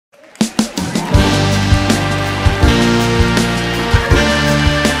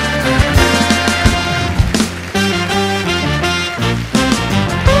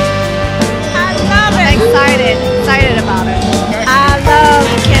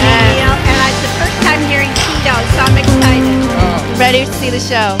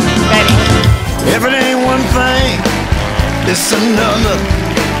show. Ready? If it ain't one thing, it's another.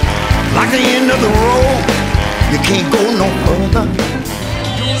 Like the end of the road, you can't go no further.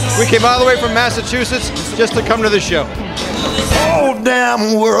 We came all the way from Massachusetts just to come to the show. Whole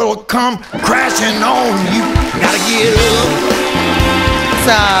damn world come crashing on you. Gotta get up. It's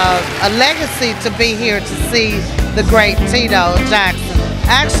a legacy to be here to see the great Tito Jackson.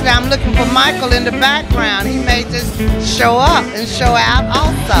 Actually, I'm looking for Michael in the background. He may just show up and show out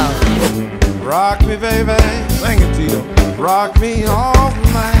also. Rock me, baby. Sing it, Tito. Rock me all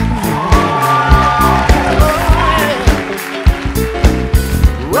night.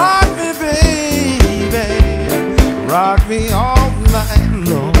 Rock me, baby. Rock me all night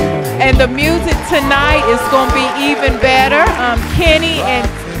long. And the music tonight is going to be even better. Kenny and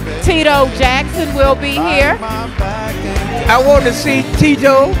Tito Jackson will be here. I want to see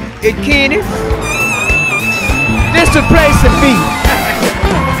Tito and Kenny. This the place to be.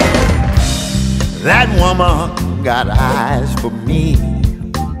 That woman got eyes for me.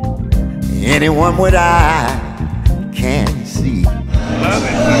 Anyone with eyes can see.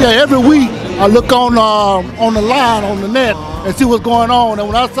 Yeah, every week I look on the line on the net and see what's going on. And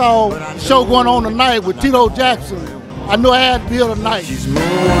when I saw a show going on tonight with Tito Jackson, I knew I had to be here tonight. She's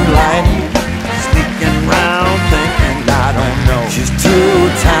moonlighting, sneaking around thinking I don't know. She's too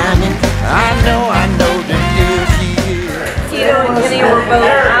tiny. I know that here she is. Tito and Kenny were both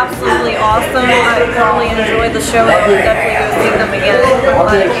absolutely awesome. I thoroughly enjoyed the show. I would definitely go see them again. I'm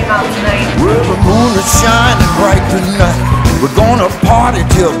glad it came out tonight. The moon is shining bright tonight. We're gonna party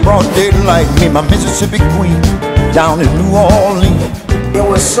till broad daylight. Me and my Mississippi queen down in New Orleans. It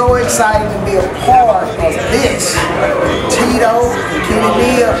was so exciting to be a part of this. Tito and Kenny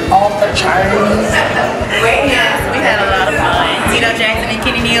Neal off the chain. Yes, we had a lot of fun. Tito Jackson and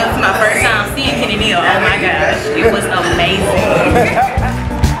Kenny Neal. It's my first time seeing Kenny Neal. Oh my gosh, it was amazing.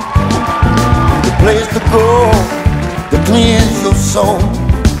 The place to go to cleanse your soul.